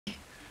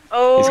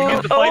Oh,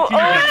 It's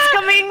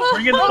coming!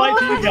 Bring in the fight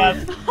to you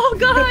guys. Oh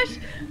gosh!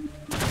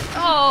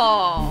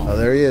 Oh. Oh,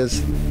 there he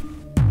is.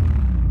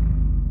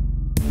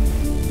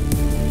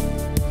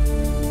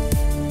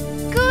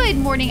 Good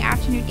morning,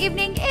 afternoon,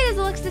 evening. It is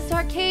Alexis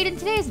Arcade, and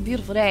today is a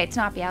beautiful day to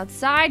not be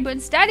outside, but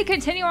instead to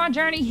continue our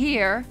journey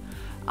here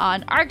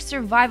on ARK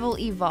Survival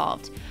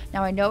Evolved.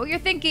 Now, I know what you're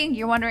thinking.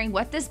 You're wondering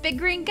what this big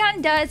green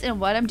gun does and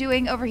what I'm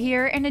doing over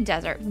here in a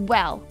desert.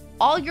 Well,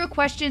 all your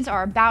questions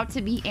are about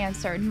to be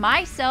answered.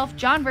 Myself,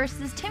 John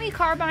versus Timmy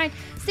Carbine,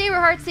 Saber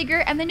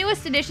Heartseeker, and the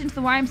newest addition to the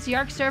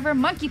YMCArk server,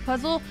 Monkey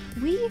Puzzle,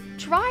 we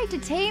tried to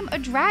tame a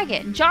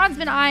dragon. John's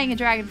been eyeing a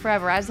dragon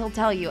forever, as he'll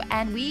tell you,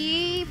 and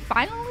we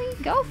finally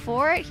go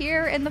for it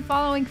here in the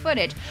following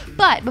footage.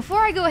 But before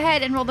I go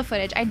ahead and roll the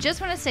footage, I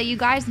just want to say you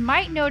guys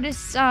might notice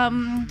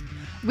some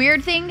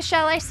weird things,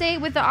 shall I say,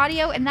 with the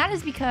audio, and that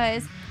is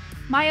because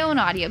my own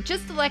audio,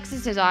 just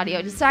Alexis's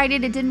audio,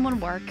 decided it didn't want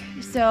to work,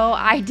 so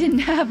I didn't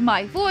have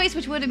my voice,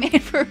 which would have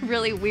made for a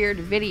really weird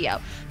video.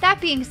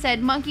 That being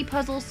said, Monkey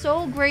Puzzle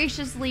so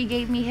graciously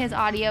gave me his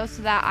audio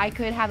so that I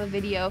could have a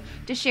video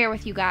to share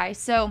with you guys.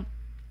 So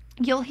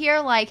you'll hear,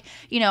 like,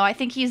 you know, I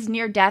think he's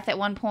near death at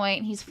one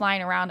point, he's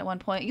flying around at one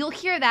point. You'll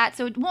hear that,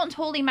 so it won't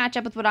totally match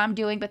up with what I'm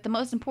doing, but the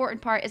most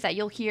important part is that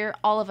you'll hear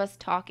all of us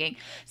talking.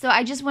 So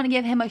I just want to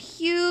give him a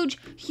huge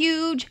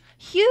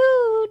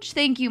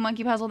thank you,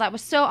 Monkey Puzzle. That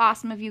was so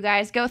awesome of you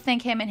guys. Go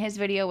thank him in his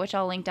video, which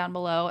I'll link down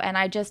below. And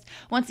I just,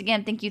 once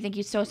again, thank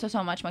you so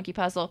much, Monkey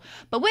Puzzle.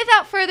 But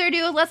without further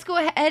ado, let's go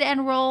ahead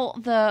and roll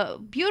the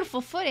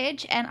beautiful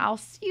footage, and I'll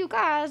see you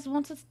guys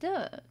once it's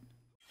done.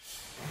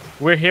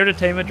 We're here to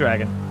tame a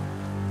dragon.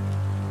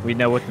 We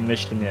know what the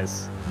mission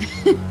is.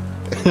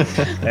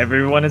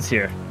 Everyone is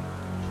here.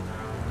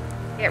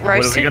 Get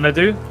roasted. What are we gonna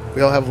do?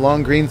 We all have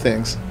long green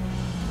things.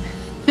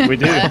 We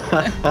do.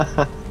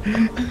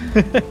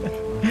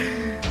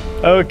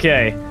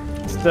 Okay,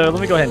 so let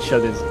me go ahead and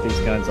show these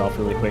guns off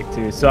really quick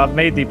too. So I've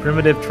made the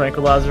primitive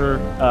tranquilizer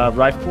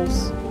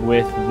rifles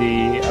with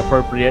the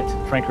appropriate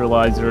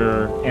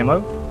tranquilizer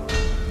ammo.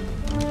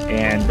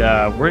 And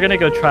we're gonna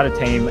go try to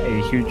tame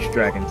a huge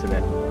dragon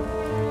today.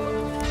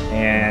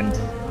 And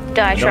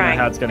die don't trying.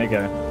 know how it's gonna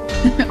go.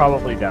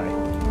 Probably die.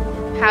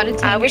 How to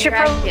tame we should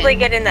dragon. probably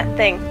get in that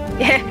thing.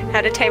 Yeah,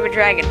 how to tame a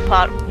dragon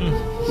part.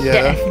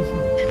 Yeah.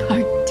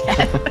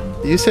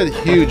 Death. You said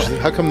huge.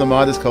 How come the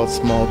mod is called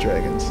Small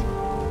Dragons?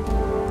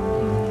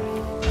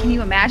 Can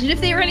you imagine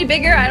if they were any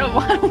bigger? I don't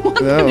want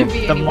them to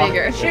be any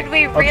bigger. Should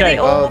we really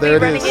all be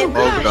running in?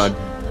 Oh god.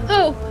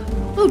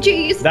 Oh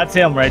jeez. That's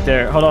him right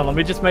there. Hold on, let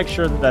me just make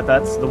sure that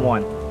that's the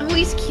one. Oh,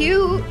 he's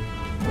cute.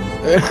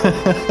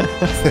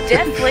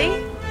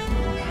 Definitely.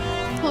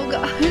 Oh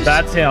gosh.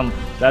 That's him.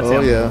 That's him.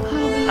 Oh yeah.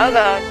 Oh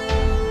god.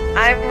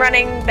 I'm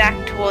running back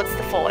towards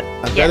the fort.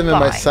 I've got him in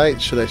my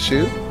sight. Should I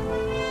shoot?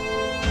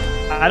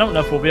 I don't know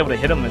if we'll be able to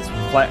hit him as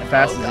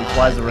fast as he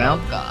flies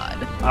around. Oh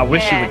god. I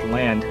wish he would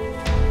land.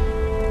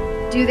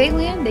 Do they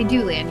land? They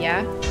do land,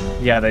 yeah?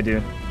 Yeah, they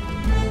do.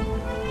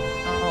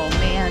 Oh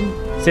man.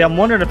 See, I'm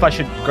wondering if I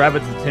should grab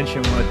its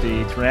attention with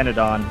the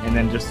Pteranodon and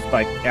then just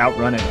like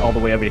outrun it all the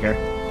way over here.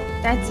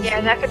 That's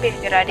that could be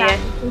a good idea.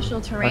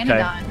 Sacrificial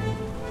Pteranodon. Okay.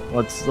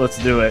 Let's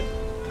do it.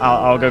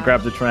 I'll go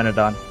grab the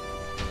Pteranodon.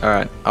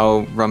 Alright,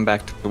 I'll run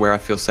back to where I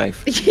feel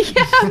safe.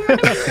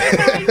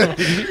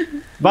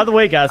 By the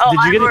way, guys, did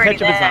you get a already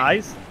catch of its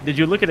eyes? Did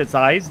you look at its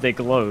eyes? They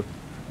glow.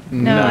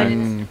 No, I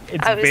didn't.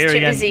 It's I was too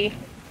busy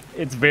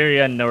it's very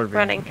unnerving.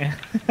 running.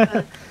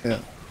 Yeah.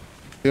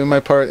 Doing my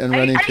part and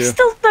running I too.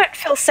 still don't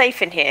feel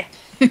safe in here.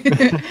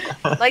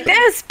 Like,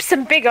 there's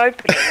some big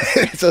openings.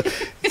 it's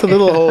a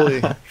little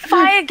holy.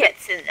 Fire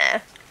gets in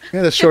there. We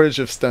had a shortage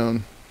of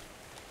stone.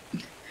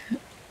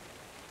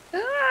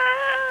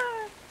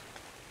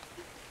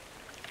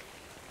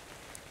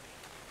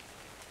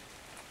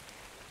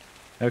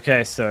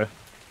 Okay, so.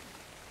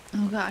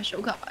 Oh gosh,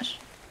 oh gosh.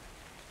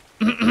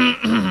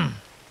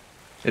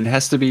 It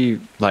has to be,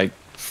 like,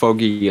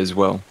 foggy as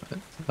well.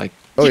 Like,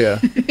 Oh yeah.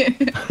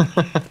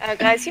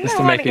 Guys, you just might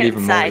to want make to it get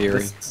even more inside.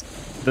 eerie.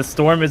 The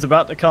storm is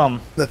about to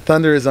come. The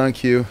thunder is on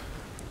cue.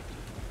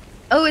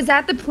 Oh, is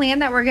that the plan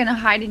that we're gonna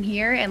hide in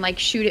here and like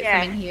shoot it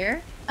from in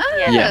here? Oh.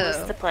 Yeah, that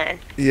was the plan.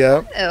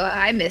 Yep. Oh,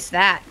 I missed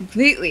that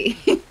completely.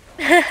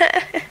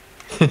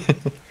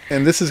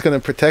 And this is going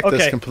to protect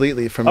us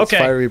completely from its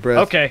fiery breath.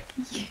 Okay.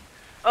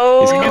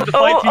 Oh, it's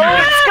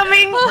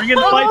coming! We're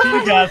gonna fight to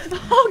you guys.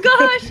 Oh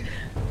gosh.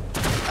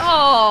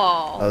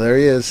 Oh. Oh, there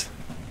he is.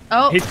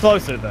 Oh. He's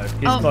closer though.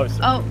 He's closer.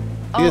 Oh.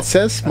 See, it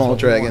says small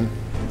dragon.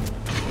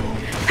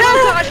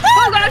 Oh gosh.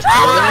 Oh gosh.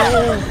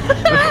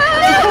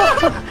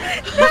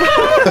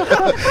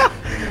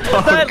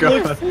 That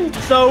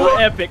looks so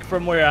epic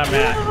from where I'm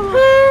at.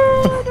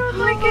 I don't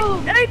like it.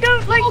 I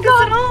don't like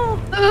this at all.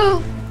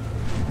 Oh.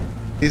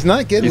 He's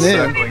not getting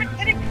in.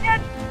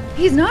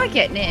 He's not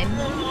getting in.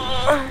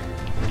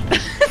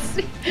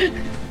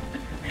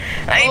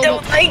 I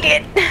don't like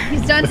it.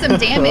 He's done some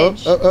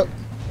damage.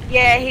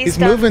 Yeah, he's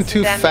moving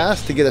too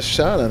fast to get a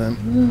shot on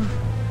him.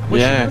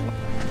 Yeah.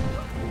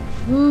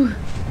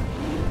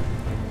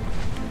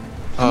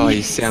 Oh,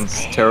 he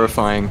sounds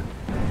terrifying.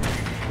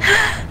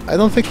 I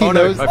don't think he Oh,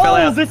 no, knows. I fell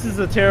out. This is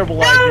a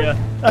terrible idea.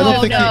 I Oh,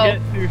 don't think no.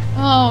 he get to.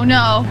 Oh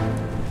no.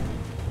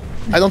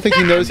 I don't think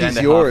he knows Down he's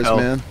to yours, half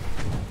man.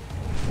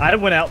 I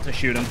went out to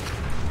shoot him.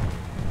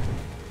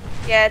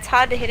 Yeah, it's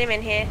hard to hit him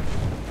in here.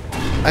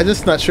 I'm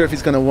just not sure if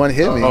he's gonna one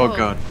hit me. Oh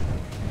god.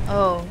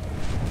 Oh.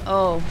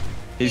 Oh.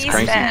 He's He's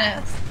cranky.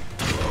 bad.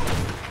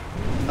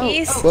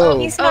 Whoa.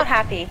 He's not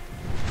happy.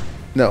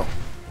 No.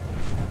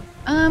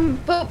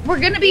 But we're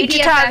gonna be Each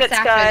BFFs targets,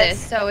 after guys. this,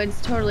 so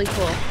it's totally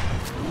cool.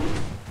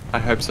 I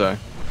hope so.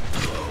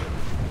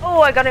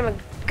 Oh, I got him a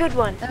good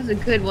one. That was a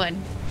good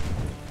one.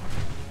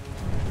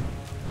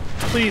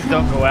 Please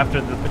don't go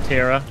after the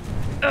Patera.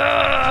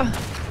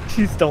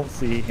 Please don't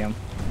see him.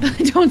 I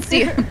don't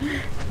see him.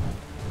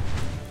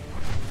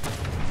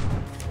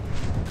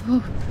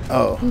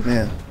 Oh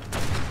man.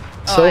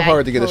 So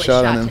hard to get a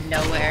shot on him. To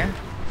nowhere.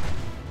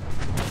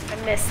 I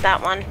missed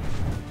that one.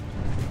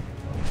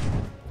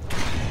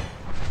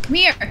 Come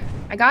here.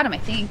 I got him, I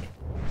think.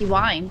 He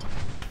whined.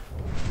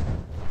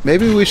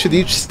 Maybe we should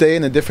each stay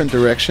in a different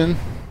direction.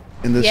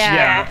 In this. Yeah.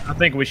 Yeah, I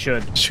think we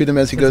should. Shoot him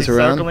as he Since goes he's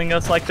around. circling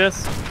us like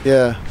this,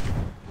 Yeah.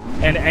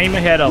 and aim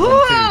ahead of him too.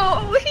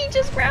 Whoa! He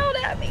just growled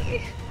at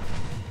me.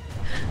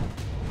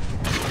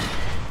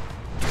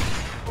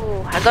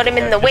 Ooh, I got him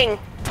in the wing.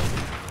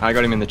 I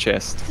got him in the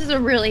chest. This is a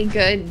really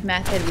good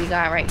method we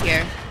got right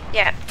here.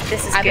 Yeah,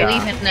 this is I good.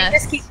 believe in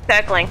Just us. keep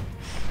circling.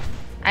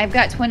 I've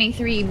got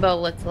 23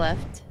 bullets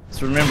left.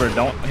 Just remember,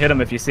 don't hit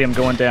him if you see him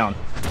going down.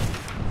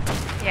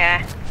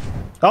 Yeah.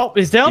 Oh,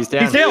 he's down. He's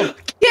down. He's down.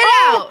 Get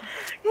out!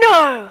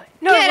 No!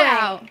 No Get way!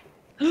 out!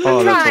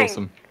 Oh, that's trying.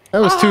 awesome. That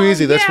was too Oh,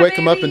 easy. Let's yeah, wake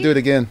him up and baby. do it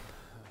again.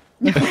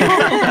 Let's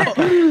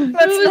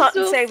was not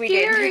so say we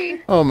did.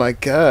 scary. Oh my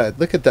god.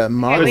 Look at that We're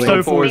modeling. so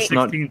wait. for It's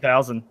not-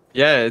 16,000.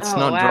 Yeah, it's Oh,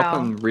 not wow.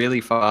 dropping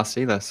really fast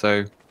either,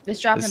 so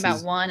It's dropping This about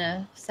is- 1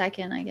 a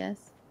second, I guess.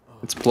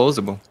 it's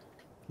plausible.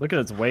 Look at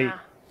its weight. Wow.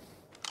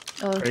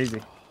 Oh,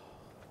 Crazy.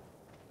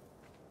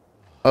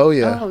 Oh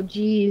yeah. oh,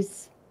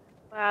 jeez.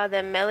 Wow,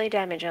 the melee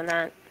damage on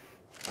that.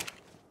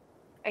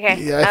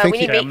 Okay, Yeah, I think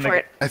we need you- meat for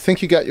it. I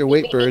think you got your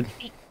weight bird.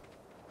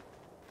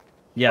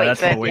 Yeah, Weight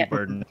that's my bird, weight yeah.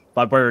 burden.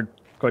 By bird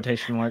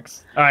quotation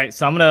marks. All right,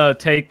 so I'm gonna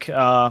take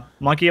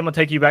Monkey. I'm gonna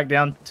take you back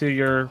down to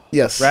your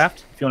Yes.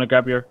 raft. If you wanna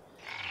grab your.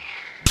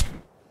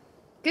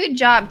 Good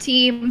job,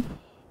 team.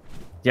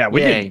 Yeah,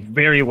 we Yay. did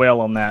very well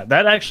on that.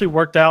 That actually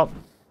worked out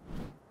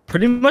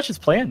pretty much as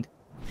planned.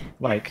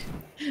 Like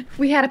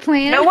We had a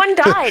plan. No one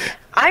died.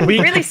 I'm we-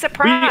 really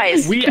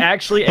surprised. We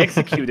actually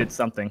executed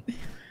something.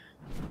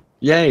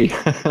 Yay!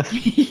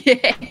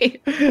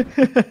 Yay.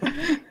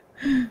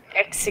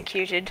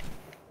 Executed.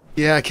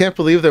 Yeah, I can't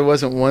believe there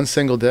wasn't one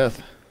single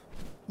death.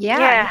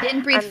 Yeah, you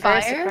didn't breathe I'm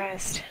very fire.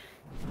 surprised.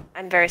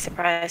 I'm very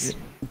surprised.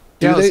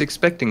 Do Yeah, I was they-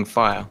 expecting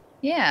fire.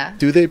 Yeah.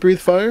 Do they breathe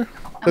fire?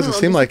 I'm a Doesn't little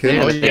seem like it.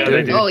 Yeah, Oh, yeah,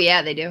 they do. Oh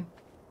yeah, they do.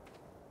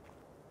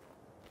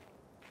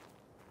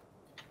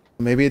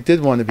 Maybe it did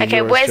want to be Okay,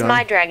 yours, where's John.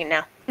 my dragon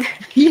now?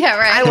 Yeah,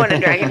 right. I want a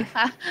dragon.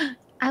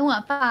 I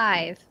want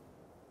 5.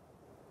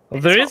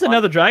 Well, there It's is not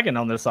another dragon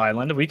on this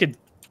island. We could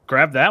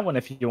grab that one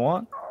if you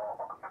want.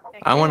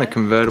 I want a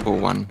convertible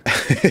one.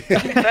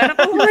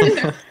 Convertible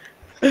one?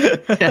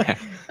 Yeah.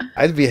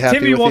 I'd be happy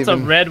Timmy with wants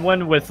even... a red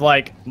one with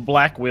like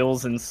black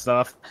wheels and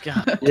stuff.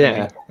 God.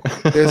 Yeah.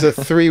 There's a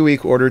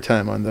 3-week order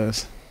time on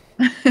those.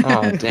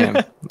 Oh damn.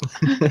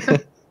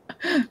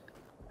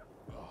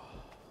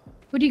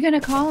 What are you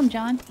gonna call him,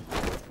 John?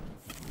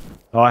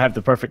 Oh, I have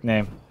the perfect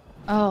name.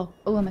 Oh,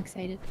 I'm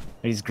excited.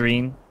 He's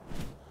green.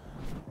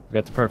 We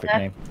got the perfect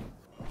name.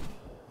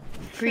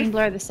 Green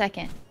Blur the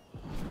second.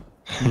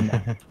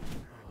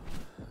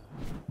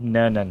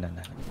 No.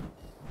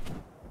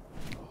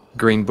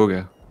 Green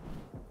booger.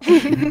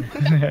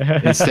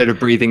 Instead of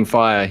breathing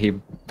fire, he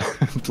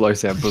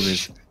blows out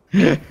boogers.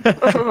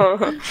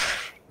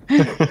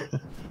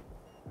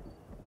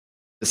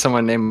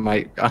 Someone named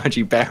my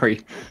RG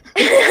Barry.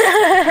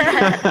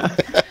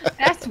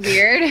 That's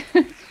weird.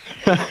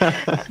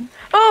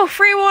 Oh,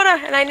 free water,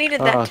 and I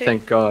needed that Oh, too.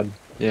 thank God.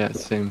 Yeah,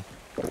 it's him.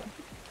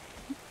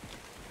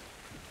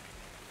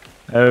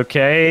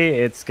 Okay,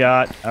 it's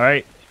got. All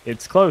right,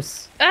 it's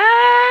close.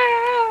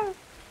 Ah!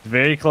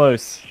 Very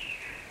close.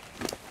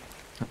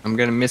 I'm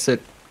gonna miss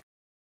it.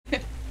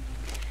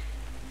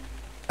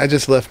 I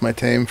just left my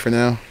tame for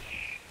now.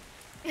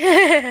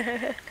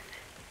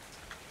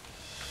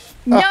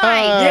 Nice.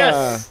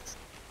 Yes.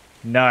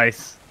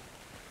 Nice.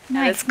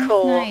 Nice. That's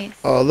cool. Nice.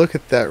 Oh, look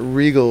at that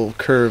regal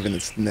curve in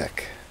its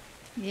neck.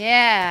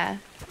 Yeah.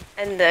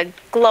 And the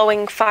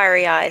glowing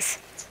fiery eyes.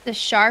 It's the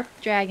sharp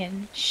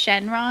dragon,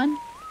 Shenron.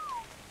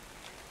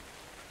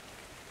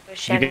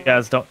 You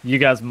guys don't. You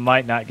guys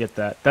might not get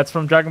that. That's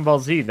from Dragon Ball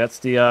Z. That's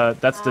the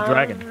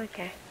dragon.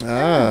 Okay.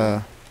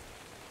 Ah.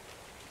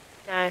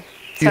 No.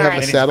 Do you have a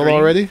It's saddle green.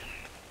 already?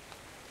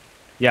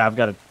 Yeah, I've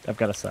got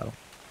a saddle.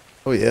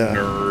 Oh yeah.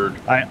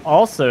 Nerd. I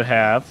also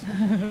have.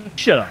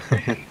 Shut up.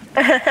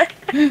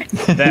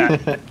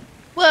 That.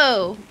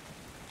 Whoa.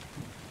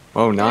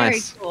 Oh,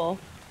 nice. Very cool.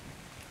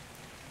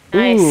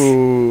 Nice.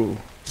 Ooh.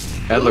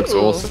 That looks Ooh.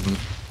 awesome.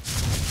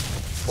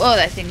 Whoa,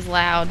 that thing's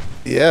loud.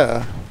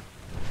 Yeah.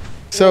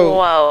 So,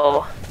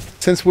 Whoa.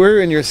 since we're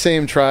in your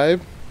same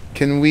tribe,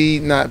 can we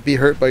not be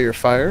hurt by your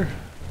fire?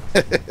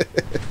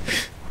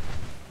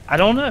 I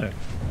don't know.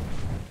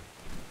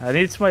 I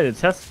need somebody to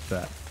test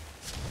that.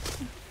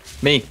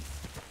 Me.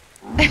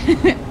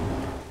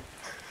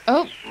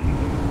 Oh.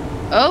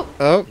 Oh.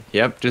 Oh,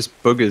 Yep,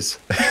 just boogers.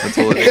 That's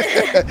all it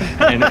is.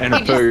 and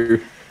a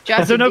poo.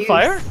 Just Is there no abuse.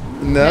 fire?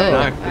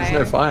 no. No, there's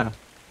no fire.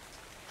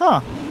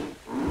 Huh.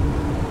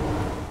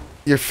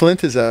 Your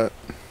flint is out.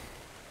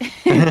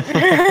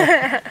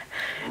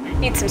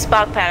 Need some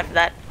spark powder for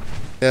that.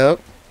 Yep.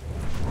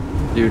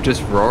 You're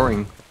just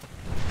roaring.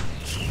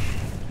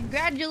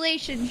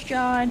 Congratulations,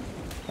 John.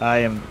 I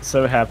am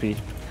so happy.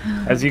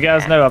 As you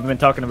guys know, I've been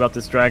talking about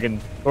this dragon,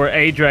 or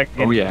a dragon.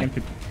 Oh, yeah.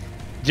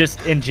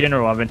 Just in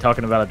general, I've been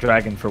talking about a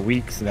dragon for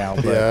weeks now.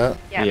 But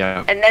Yeah.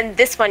 Yeah. And then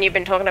this one you've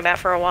been talking about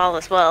for a while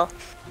as well.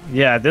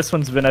 yeah, this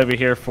one's been over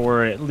here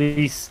for at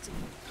least,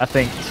 I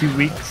think, 2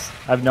 weeks.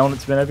 I've known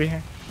it's been over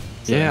here.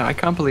 So, Yeah, I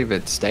can't believe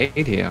it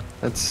stayed here.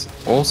 That's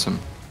awesome.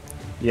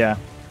 Yeah.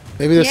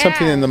 Maybe there's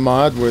something Yeah. in the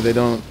mod where they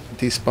don't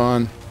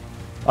despawn.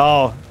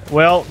 Oh,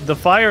 well, the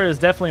fire is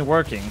definitely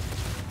working.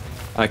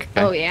 Okay.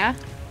 Oh, yeah?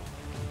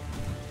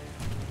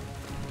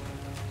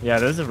 Yeah,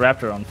 there's a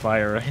raptor on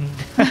fire right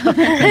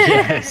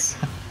Yes.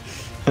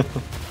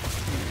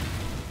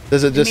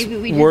 Does it just Maybe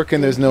we just work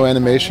and there's no didn't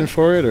animation fire.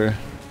 for it, or?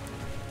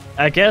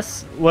 I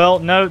guess, well,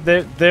 no,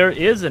 there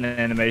is an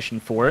animation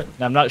for it.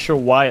 I'm not sure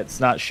why it's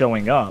not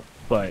showing up,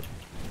 but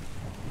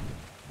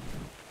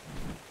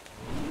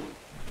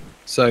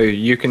So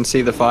you can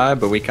see the fire,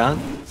 but we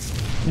can't?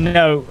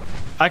 no,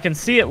 I can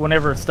see it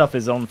whenever stuff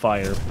is on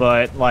fire,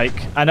 but, like,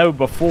 I know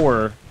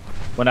before,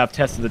 when I've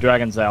tested the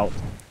dragons out,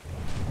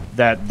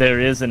 that there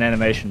is an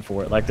animation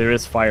for it. Like, there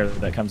is fire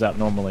that comes out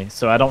normally.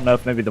 So I don't know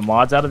if maybe the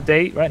mod's out of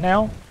date right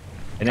now,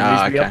 and it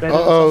needs to be okay.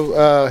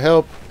 updated.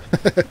 Help.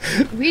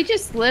 We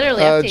just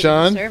literally Uh, updated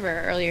John? the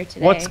server earlier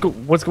today. What's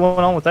going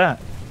on with that?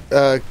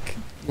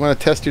 Want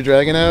to test your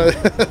dragon out?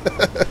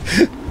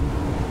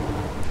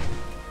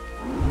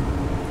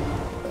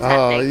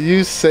 Oh, happening?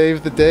 you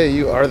saved the day.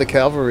 You are the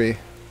cavalry.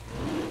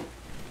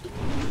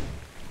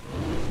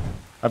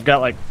 I've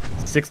got like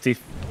 60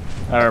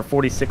 or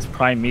 46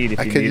 prime meat if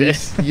I you could need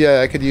use, it.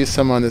 yeah, I could use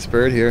some on this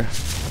bird here.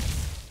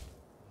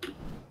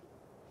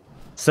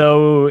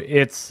 So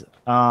its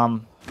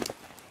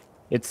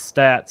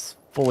stats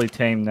fully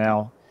tamed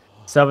now.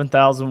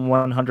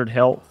 7,100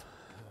 health,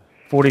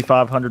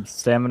 4,500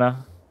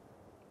 stamina,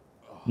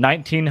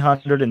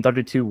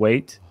 1,932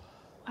 weight,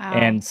 Wow.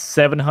 and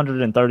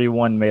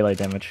 731 melee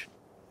damage.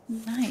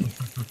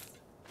 Nice.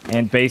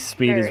 And base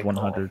speed Very is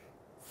 100.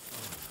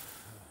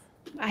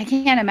 I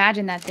can't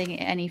imagine that thing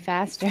any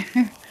faster.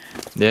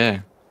 Yeah.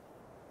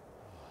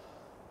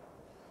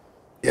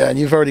 Yeah, and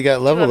you've already got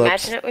Can you level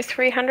ups. imagine it with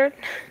 300?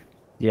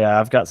 Yeah,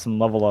 I've got some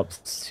level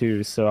ups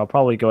too, so I'll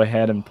probably go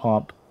ahead and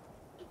pump.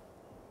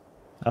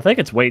 I think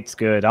its weight's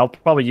good. I'll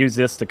probably use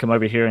this to come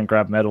over here and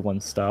grab metal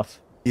and stuff.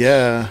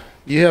 Yeah,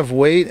 you have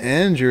weight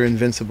and you're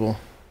invincible.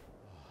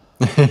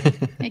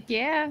 Heck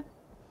yeah.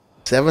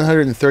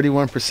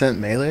 731%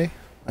 melee?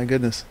 My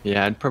goodness.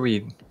 Yeah, I'd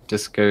probably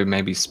just go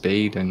maybe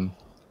speed and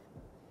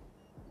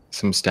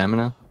some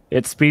stamina.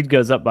 Its speed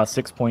goes up by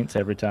 6 points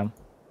every time.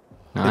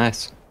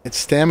 Nice. Its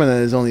stamina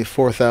is only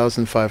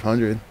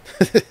 4,500.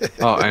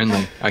 Oh,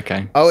 only.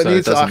 Okay. Oh, it So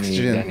needs doesn't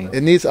oxygen. need any-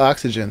 It needs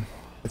oxygen.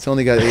 It's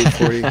only got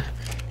 840.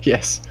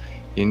 Yes.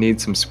 You need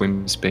some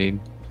swim speed.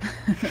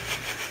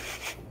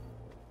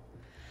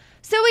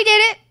 So we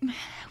did it.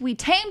 We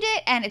tamed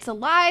it, and it's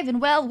alive and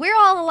well. We're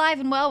all alive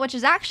and well, which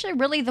is actually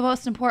really the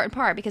most important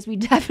part because we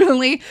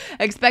definitely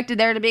expected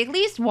there to be at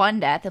least one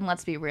death, and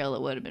let's be real,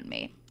 it would have been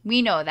me.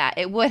 We know that.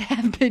 It would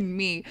have been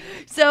me.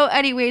 So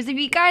anyways, if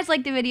you guys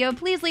liked the video,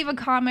 please leave a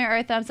comment or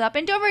a thumbs up.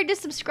 And don't forget to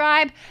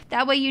subscribe.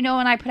 That way you know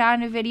when I put out a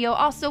new video.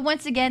 Also,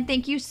 once again,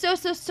 thank you so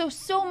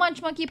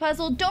much, Monkey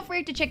Puzzle. Don't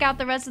forget to check out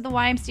the rest of the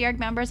YMCArk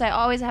members. I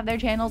always have their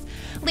channels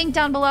linked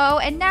down below.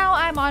 And now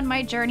I'm on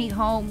my journey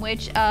home,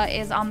 which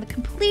is on the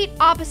complete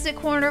opposite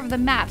corner of the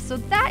map. So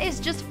that is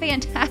just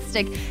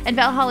fantastic. And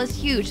Valhalla is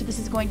huge, so this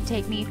is going to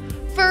take me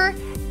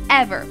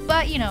forever.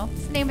 But, you know,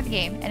 it's the name of the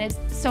game, and it's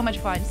so much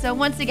fun. So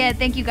once again,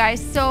 thank you guys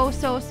so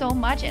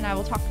much, and I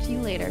will talk to you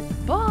later.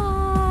 Bye!